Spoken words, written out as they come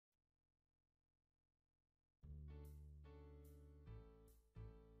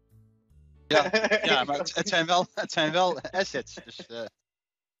Ja, maar het zijn wel assets. Dus,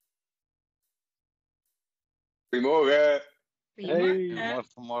 Goedemorgen.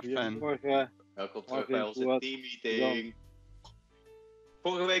 Goedemorgen. Welkom terug bij onze teammeeting.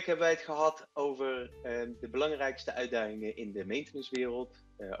 Vorige week hebben wij het gehad over de belangrijkste uitdagingen in de maintenancewereld.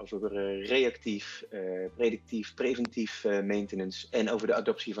 Over reactief, predictief, preventief maintenance en over de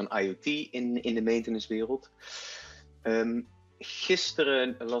adoptie van IoT in de maintenancewereld.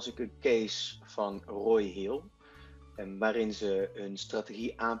 Gisteren las ik een case van Roy Hill, waarin ze een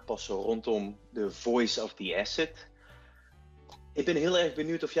strategie aanpassen rondom de voice of the asset. Ik ben heel erg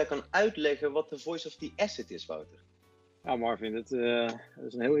benieuwd of jij kan uitleggen wat de voice of the asset is, Wouter. Ja, Marvin, dat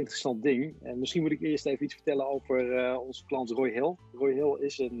is een heel interessant ding. En misschien moet ik eerst even iets vertellen over onze klant Roy Hill. Roy Hill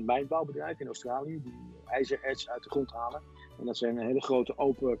is een mijnbouwbedrijf in Australië die ijzererts uit de grond halen. En dat zijn hele grote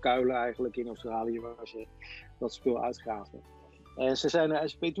open kuilen eigenlijk in Australië waar ze dat spul uitgraven. En ze zijn naar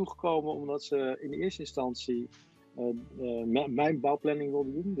SAP toegekomen omdat ze in de eerste instantie mijnbouwplanning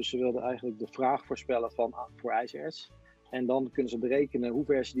wilden doen. Dus ze wilden eigenlijk de vraag voorspellen voor ijzererts. En dan kunnen ze berekenen hoe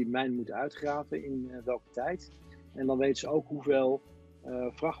ver ze die mijn moeten uitgraven in welke tijd. En dan weten ze ook hoeveel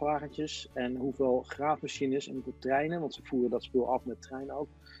vrachtwagentjes en hoeveel graafmachines en hoeveel treinen, want ze voeren dat spul af met treinen ook,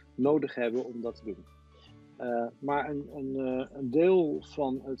 nodig hebben om dat te doen. Maar een deel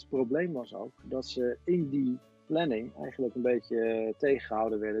van het probleem was ook dat ze in die planning eigenlijk een beetje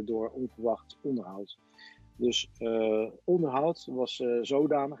tegengehouden werden door onverwacht onderhoud. Dus onderhoud was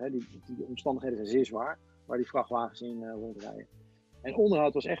zodanig, die omstandigheden zijn zeer zwaar, waar die vrachtwagens in rondrijden. En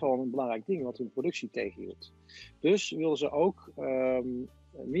onderhoud was echt wel een belangrijk ding wat hun productie tegenhield. Dus wilden ze ook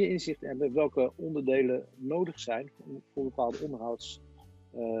meer inzicht hebben welke onderdelen nodig zijn voor bepaalde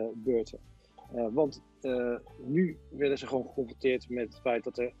onderhoudsbeurten. Want nu werden ze gewoon geconfronteerd met het feit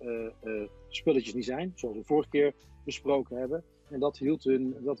dat er spulletjes niet zijn, zoals we vorige keer besproken hebben. En dat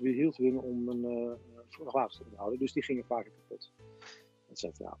weerhield hun om een vrachtwagen te onderhouden. Dus die gingen vaker kapot, et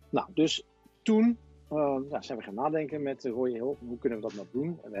cetera. Nou, dus toen zijn we gaan nadenken met Roy Hill. Hoe kunnen we dat nou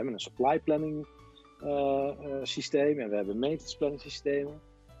doen? En we hebben een supply planning systeem en we hebben maintenance planning systemen.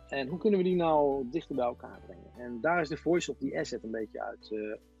 En hoe kunnen we die nou dichter bij elkaar brengen? En daar is de voice of the asset een beetje uit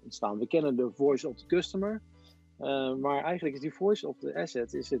ontstaan. We kennen de voice of the customer. Maar eigenlijk is die voice of the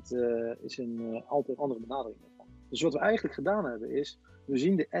asset een altijd andere benadering ervan. Dus wat we eigenlijk gedaan hebben is, we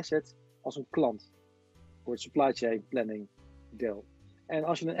zien de asset als een klant voor het supply chain planning deel. En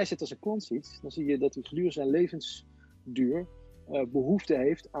als je een asset als een klant ziet, dan zie je dat hij gedurende zijn levensduur behoefte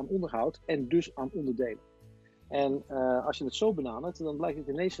heeft aan onderhoud en dus aan onderdelen. En als je het zo benadert, dan blijkt het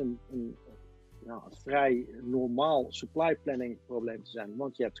ineens een vrij normaal supply planning probleem te zijn.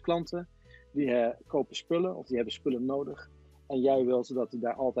 Want je hebt klanten die kopen spullen of die hebben spullen nodig. En jij wilt dat die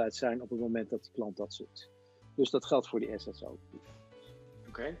daar altijd zijn op het moment dat de klant dat zoekt. Dus dat geldt voor die assets ook.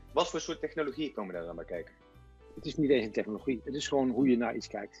 Oké. Wat voor soort technologieën komen daar dan bij kijken? Het is niet eens een technologie, het is gewoon hoe je naar iets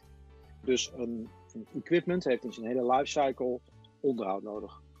kijkt. Dus een equipment heeft in zijn hele lifecycle onderhoud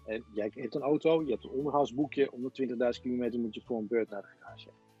nodig. En jij hebt een auto, je hebt een onderhoudsboekje, om de 20.000 kilometer moet je voor een beurt naar de garage.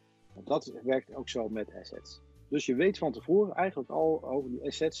 En dat werkt ook zo met assets. Dus je weet van tevoren eigenlijk al over die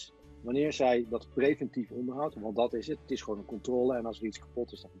assets, wanneer zij dat preventief onderhoud, want dat is het is gewoon een controle en als er iets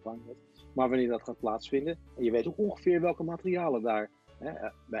kapot is, dan vervang je het. Maar wanneer dat gaat plaatsvinden, en je weet ook ongeveer welke materialen daar.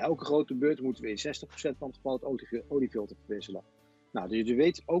 Bij elke grote beurt moeten we in 60% van het geval het oliefilter verwisselen. Nou, dus je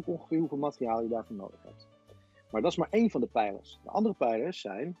weet ook ongeveer hoeveel materiaal je daarvoor nodig hebt. Maar dat is maar één van de pijlers. De andere pijlers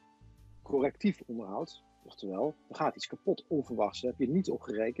zijn correctief onderhoud. Oftewel, er gaat iets kapot onverwachts. Daar heb je het niet op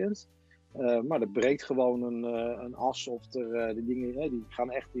gerekend. Maar er breekt gewoon een as of de dingen die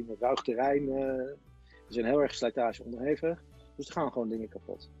gaan echt in een ruig terrein. Die zijn heel erg slijtage onderhevig. Dus er gaan gewoon dingen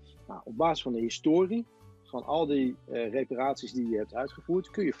kapot. Nou, op basis van de historie van al die reparaties die je hebt uitgevoerd,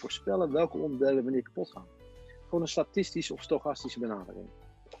 kun je voorspellen welke onderdelen wanneer kapot gaan. Gewoon een statistische of stochastische benadering.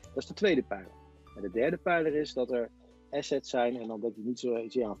 Dat is de tweede pijler. En de derde pijler is dat er assets zijn, en dan denk ik niet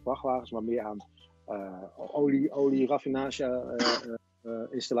zozeer aan vrachtwagens, maar meer aan olieraffinage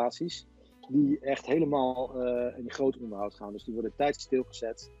installaties, die echt helemaal in groot onderhoud gaan. Dus die worden tijdens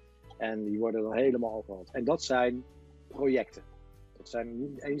stilgezet en die worden dan helemaal overhaald. En dat zijn projecten. Dat zijn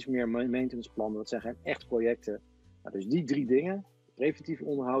niet eens meer maintenance plannen, dat zijn geen echt projecten. Nou, dus die drie dingen, het preventieve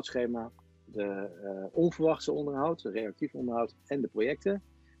onderhoudsschema, de onverwachte onderhoud, het reactief onderhoud en de projecten,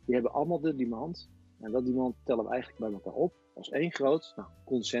 die hebben allemaal de demand. En dat demand tellen we eigenlijk bij elkaar op als één groot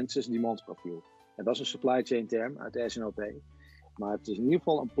consensus demand profiel. En dat is een supply chain term uit de SNOP. Maar het is in ieder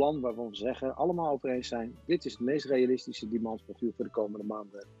geval een plan waarvan we zeggen, allemaal over eens zijn, dit is het meest realistische demand profiel voor de komende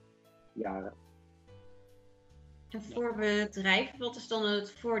maanden, jaren. En voor bedrijven, wat is dan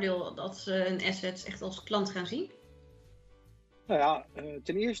het voordeel dat ze hun assets echt als klant gaan zien? Nou ja,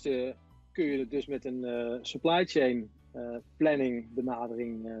 ten eerste kun je het dus met een supply chain planning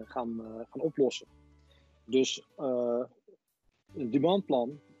benadering gaan oplossen. Dus een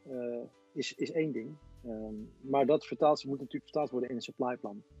demandplan is één ding. Maar dat moet natuurlijk vertaald worden in een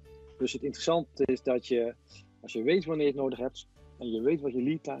supplyplan. Dus het interessante is dat je, als je weet wanneer je het nodig hebt en je weet wat je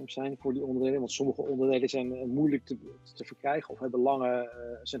lead times zijn voor die onderdelen, want sommige onderdelen zijn moeilijk te verkrijgen of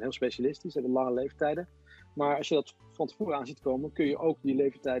zijn heel specialistisch, hebben lange leeftijden. Maar als je dat van tevoren aan ziet komen, kun je ook die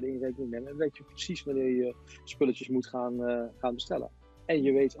leeftijden in rekening nemen en weet je precies wanneer je spulletjes moet gaan bestellen. En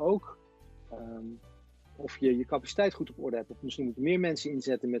je weet ook of je je capaciteit goed op orde hebt, of misschien moet je meer mensen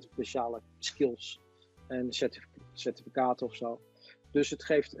inzetten met speciale skills en certificaten of zo. Dus het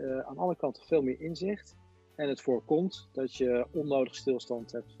geeft aan alle kanten veel meer inzicht en het voorkomt dat je onnodig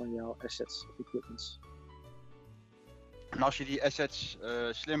stilstand hebt van jouw assets of equipments. En als je die assets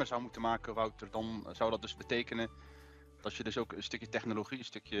slimmer zou moeten maken, Wouter, dan zou dat dus betekenen dat je dus ook een stukje technologie, een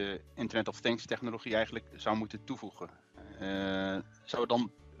stukje Internet of Things technologie eigenlijk zou moeten toevoegen. Zou het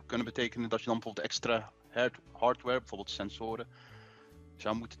dan kunnen betekenen dat je dan bijvoorbeeld extra hardware, bijvoorbeeld sensoren,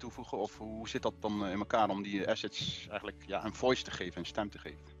 zou moeten toevoegen? Of hoe zit dat dan in elkaar om die assets eigenlijk een voice te geven, een stem te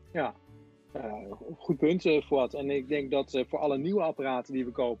geven? Ja, goed punt, Fuad. En ik denk dat voor alle nieuwe apparaten die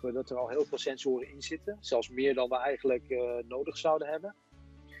we kopen, dat er al heel veel sensoren in zitten. Zelfs meer dan we eigenlijk nodig zouden hebben.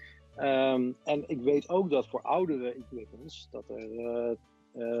 En ik weet ook dat voor oudere equipments, dat er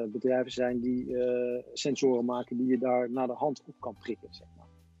bedrijven zijn die sensoren maken die je daar naar de hand op kan prikken, zeg maar.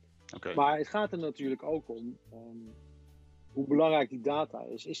 Okay. Maar het gaat er natuurlijk ook om hoe belangrijk die data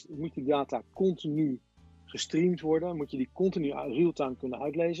is. Moet die data continu gestreamd worden? Moet je die continu real-time kunnen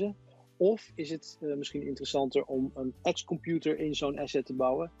uitlezen? Of is het misschien interessanter om een edge-computer in zo'n asset te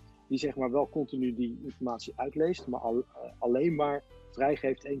bouwen, die zeg maar wel continu die informatie uitleest, maar alleen maar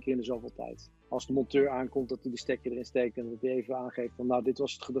vrijgeeft 1 keer in de zoveel tijd. Als de monteur aankomt, dat hij de stekker erin steekt en dat hij even aangeeft van nou, dit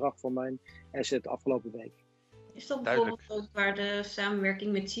was het gedrag van mijn asset de afgelopen week. Is dat bijvoorbeeld ook waar de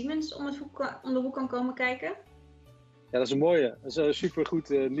samenwerking met Siemens om de hoek kan komen kijken? Ja, dat is een mooie. Dat is supergoed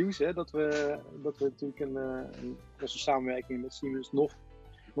nieuws, hè? Dat we natuurlijk onze samenwerking met Siemens nog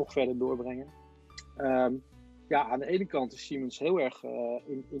verder doorbrengen. Aan de ene kant is Siemens heel erg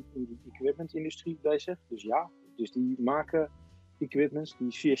in de equipment-industrie bezig. Dus die maken equipments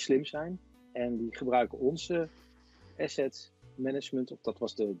die zeer slim zijn. En die gebruiken onze asset management, of dat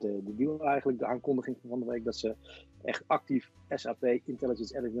was de deal eigenlijk, de aankondiging van de week, dat ze echt actief SAP,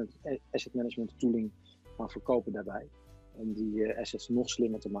 Intelligence Asset Management tooling, gaan verkopen daarbij. Om die assets nog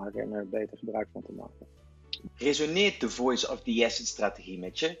slimmer te maken en er beter gebruik van te maken. Resoneert de Voice of the Asset strategie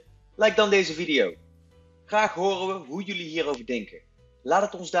met je? Like dan deze video. Graag horen we hoe jullie hierover denken.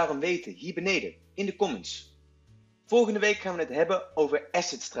 Laat het ons daarom weten hier beneden in de comments. Volgende week gaan we het hebben over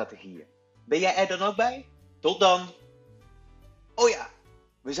asset strategieën. Ben jij er dan ook bij? Tot dan! Oh ja,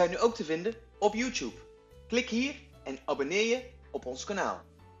 we zijn nu ook te vinden op YouTube. Klik hier en abonneer je op ons kanaal.